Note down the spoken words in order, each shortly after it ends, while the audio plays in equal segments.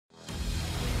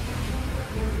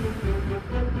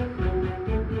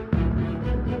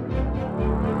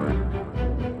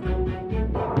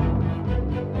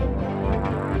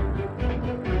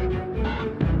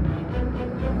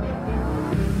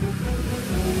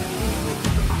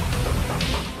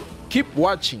Keep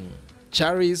watching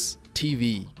Charis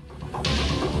TV.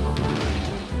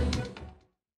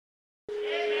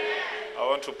 I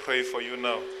want to pray for you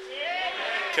now.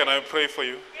 Can I pray for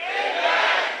you?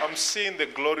 I'm seeing the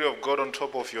glory of God on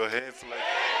top of your heads. Like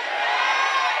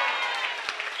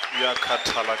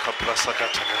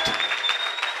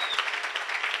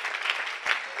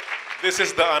this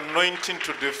is the anointing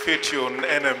to defeat your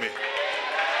enemy.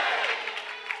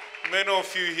 Many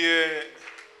of you here,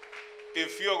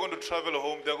 if you are going to travel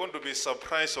home, they're going to be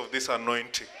surprised of this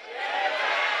anointing.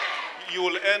 You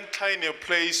will enter in a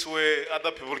place where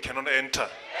other people cannot enter.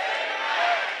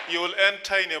 You will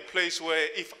enter in a place where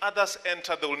if others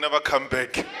enter, they will never come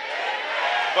back.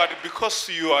 But because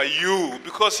you are you,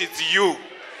 because it's you,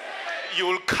 you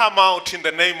will come out in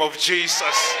the name of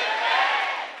Jesus.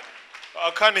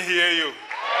 I can't hear you.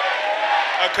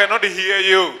 I cannot hear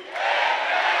you.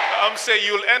 I'm saying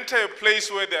you will enter a place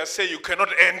where they say you cannot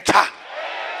enter.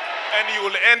 And you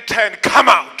will enter and come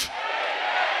out.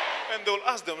 And they will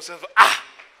ask themselves,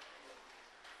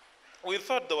 we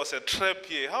thought there was a trap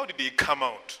here. How did he come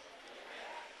out?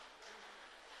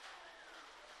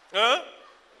 Huh?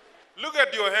 Look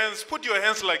at your hands. Put your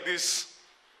hands like this.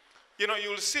 You know,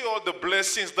 you'll see all the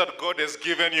blessings that God has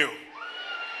given you.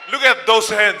 Look at those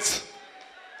hands.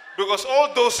 Because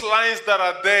all those lines that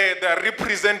are there, they are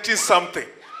representing something.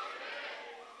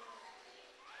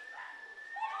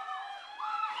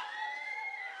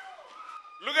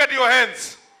 Look at your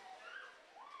hands.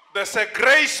 There's a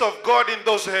grace of God in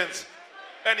those hands.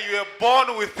 And you are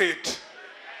born with it.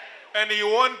 And you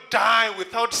won't die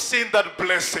without seeing that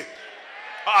blessing.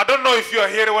 I don't know if you are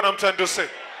hearing what I'm trying to say.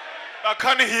 I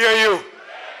can't hear you.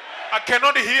 I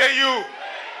cannot hear you.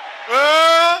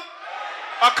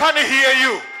 I can't hear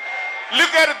you.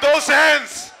 Look at those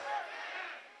hands.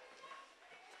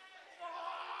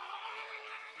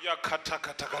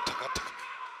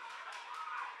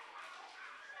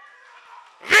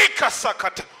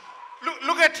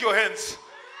 Look at your hands.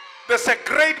 There's a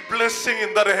great blessing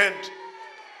in that hand.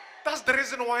 That's the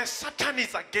reason why Satan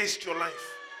is against your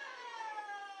life.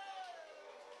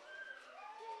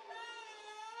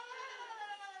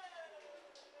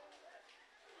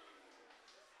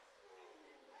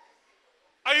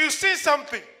 Are you seeing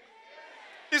something?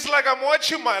 It's like I'm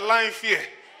watching my life here.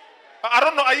 I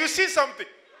don't know. Are you seeing something?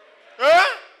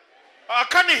 Huh? I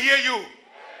can't hear you.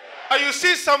 Are you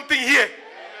seeing something here?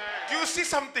 Do you see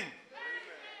something?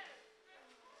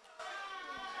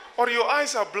 Or your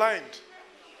eyes are blind?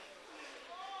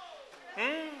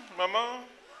 Mama,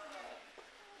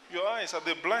 your eyes, are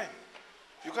they blind?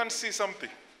 You can't see something.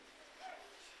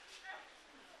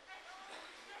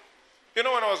 You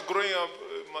know, when I was growing up,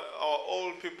 our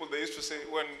old people, they used to say,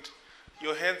 when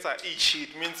your hands are itchy,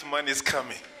 it means money is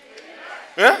coming.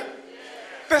 Yeah?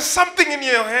 There's something in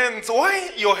your hands.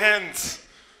 Why your hands?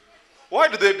 Why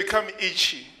do they become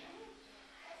itchy?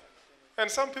 And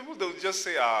some people, they'll just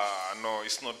say, no,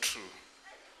 it's not true.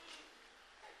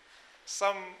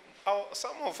 Some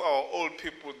of our old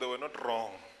people, they were not wrong.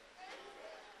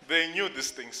 They knew these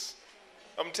things.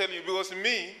 I'm telling you, because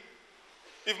me,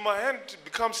 if my hand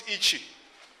becomes itchy,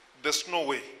 there's no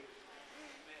way.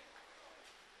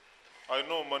 I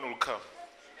know man will come.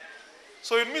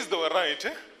 So it means they were right,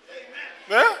 eh?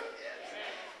 Yeah?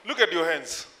 Look at your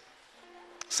hands.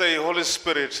 Say, Holy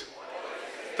Spirit,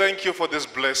 thank you for these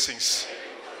blessings.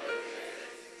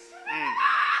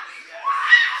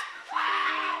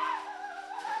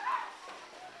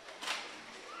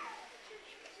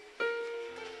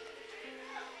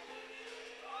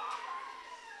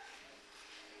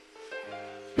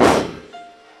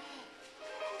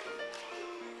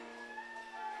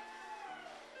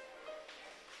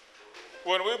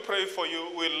 When we pray for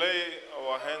you, we lay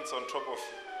our hands on top of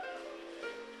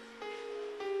you.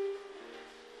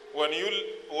 When you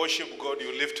worship God,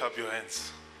 you lift up your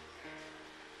hands.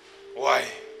 Why?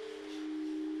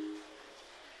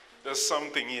 There's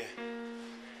something here.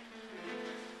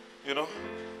 You know,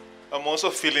 I'm also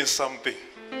feeling something.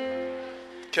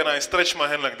 Can I stretch my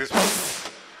hand like this?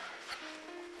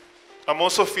 I'm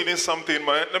also feeling something in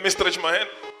my hand. Let me stretch my hand.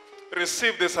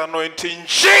 Receive this anointing in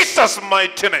Jesus'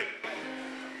 mighty name.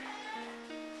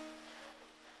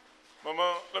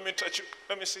 Mama, let me touch you.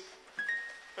 Let me see.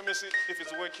 Let me see if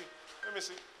it's working. Let me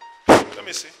see. Let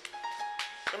me see.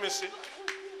 Let me see.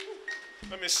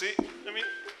 Let me see. Let me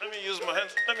use my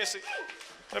hands. Let me see.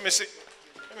 Let me see.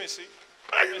 Let me see.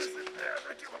 Let me see.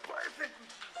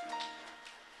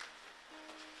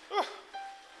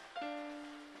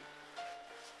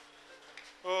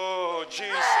 Oh,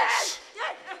 Jesus.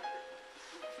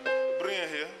 Bring it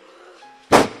here.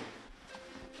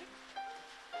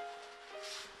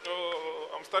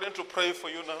 starting to pray for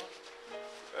you now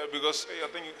because I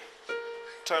think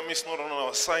time is not on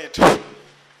our side.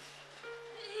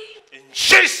 In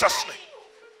Jesus' name.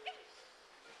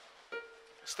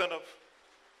 Stand up.